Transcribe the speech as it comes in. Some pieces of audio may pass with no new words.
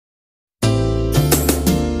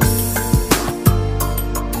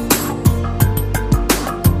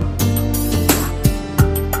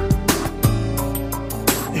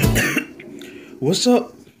What's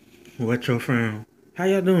up? What's your friend? How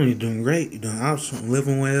y'all doing? You doing great? You doing awesome?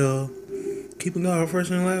 Living well? Keeping God first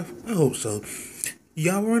in life? I hope so.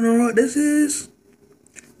 Y'all wondering what this is?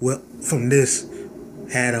 Well, from this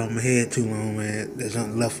hat on my head too long, man. There's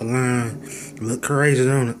nothing left a line. Look crazy,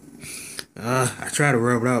 don't it? I try to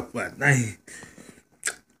rub it up, but dang.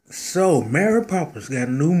 So, Mary Poppins got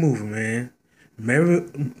a new movie, man.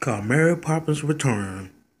 Called Mary Poppins Return.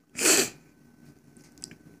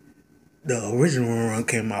 The original one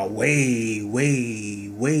came out way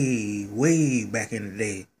back in the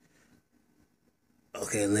day.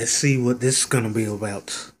 Okay, let's see what this is gonna be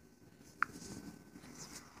about.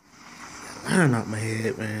 Line out my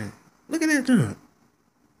head, man. Look at that jump.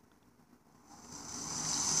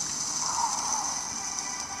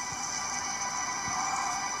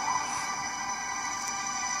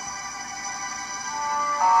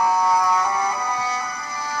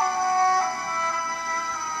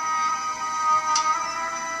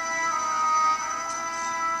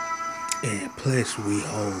 And plus we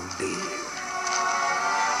hold dear.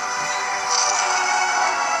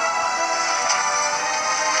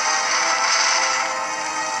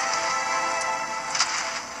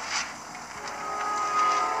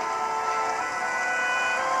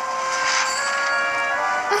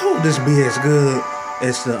 I hope this be as good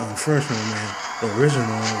as the first one, man. The original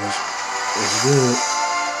one was good.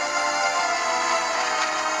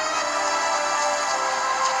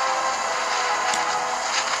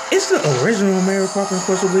 Is the original Mary Poppins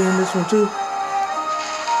supposed to be in this one too?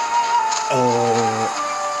 Or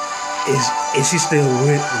is she still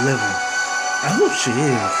living? I hope she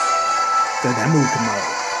is. Cause that movie came out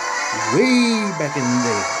way back in the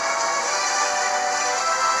day.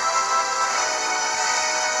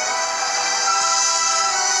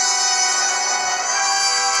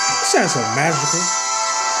 It sounds so magical.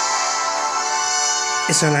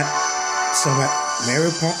 It sounds like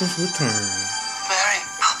Mary Poppins Return. Mary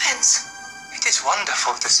Poppins, it is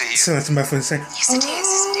wonderful to see you. Sounds like somebody from saying, Yes, it is,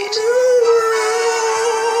 isn't it?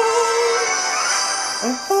 A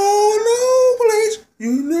whole new place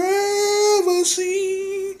you never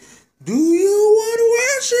see. Do you want to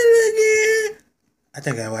watch it again? I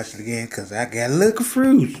think I watched it again because I got a little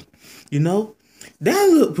confused. You know, that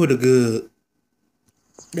looked pretty good.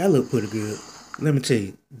 Let me tell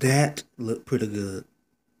you, that looked pretty good.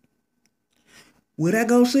 Would I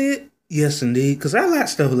go see it? Yes, indeed. Because I like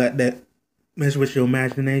stuff like that. Mess with your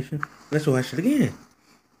imagination. Let's watch it again.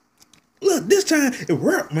 Look, this time it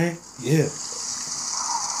worked, man. Yeah.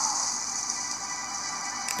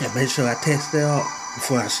 I made sure I tested it out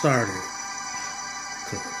before I started.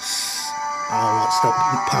 Because I don't want stuff to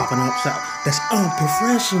be popping up. So that's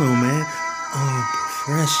unprofessional, man.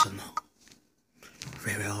 Unprofessional.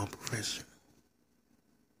 Very unprofessional.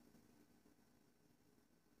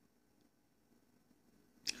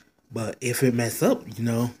 But if it mess up,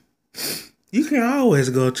 you can always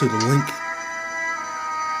go to the link.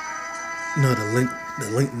 The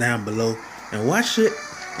link down below and watch it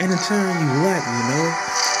anytime you like,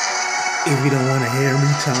 if you don't want to hear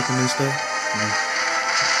me talking and stuff.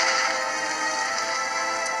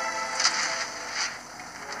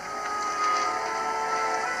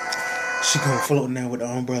 She come floating down with the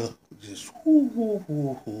umbrella. Just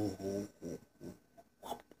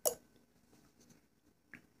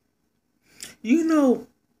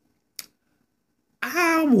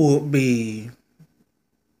I wouldn't be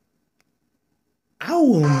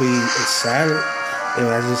excited if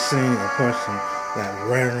I just seen a person like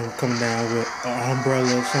random coming down with an umbrella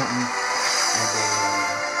or something, and then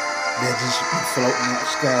they just be floating out the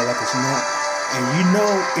sky like it's not. And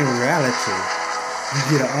in reality, you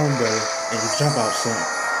get an umbrella and you jump out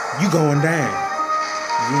something, you going down.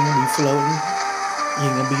 You ain't gonna be floating. You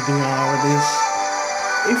ain't gonna be doing all of this.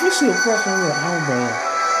 If you see a person with an umbrella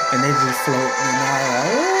and they just float and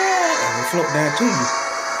they float down to you,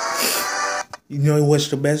 you know what's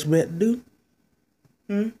the best bet to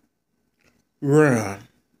do? Run.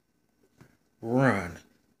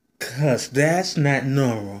 Cause that's not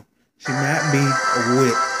normal. She might be a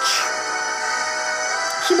witch.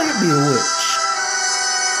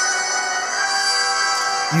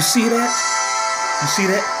 You see that?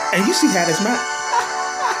 And you see how this might.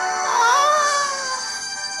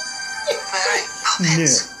 Mary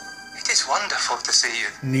Poppins, it is wonderful to see you.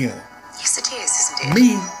 Yeah. Yes, it is, isn't it? Me,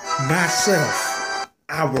 myself,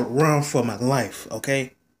 I would run for my life,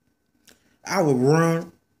 okay? I would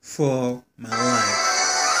run for my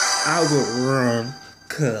life. I would run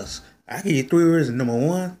because I give you 3 reasons. Number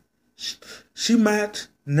 1, she might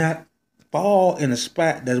not fall in a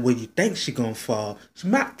spot that's where you think she gonna fall. She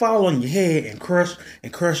might fall on your head and crush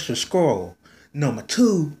your skull. Number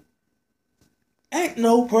 2, Ain't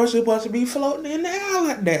no person supposed to be floating in the air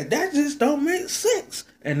like that. That just don't make sense.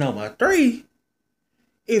 And number three,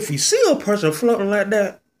 if you see a person floating like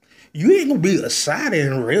that, you ain't gonna be excited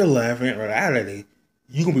in real life, in reality.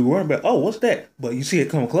 You gonna be worried about, oh, what's that? But you see it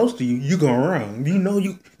come close to you, you gonna run. You know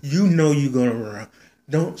you gonna run.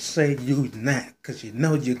 Don't say you not, cause you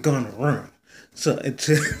know you're gonna run. So it's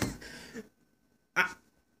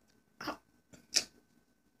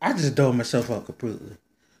I just dove myself out completely.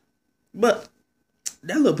 But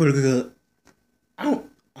that looked pretty good. I'm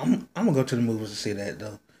gonna go to the movies to see that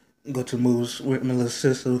though. Go to the movies with my little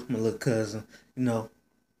sister, my little cousin. You know,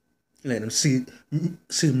 let them see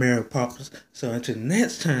Mary Poppins. So until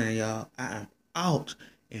next time, y'all, I am out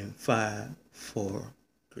in 5, 4,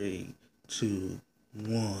 3, 2,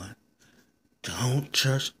 1. Don't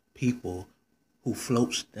trust people who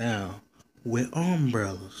floats down with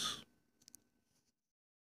umbrellas.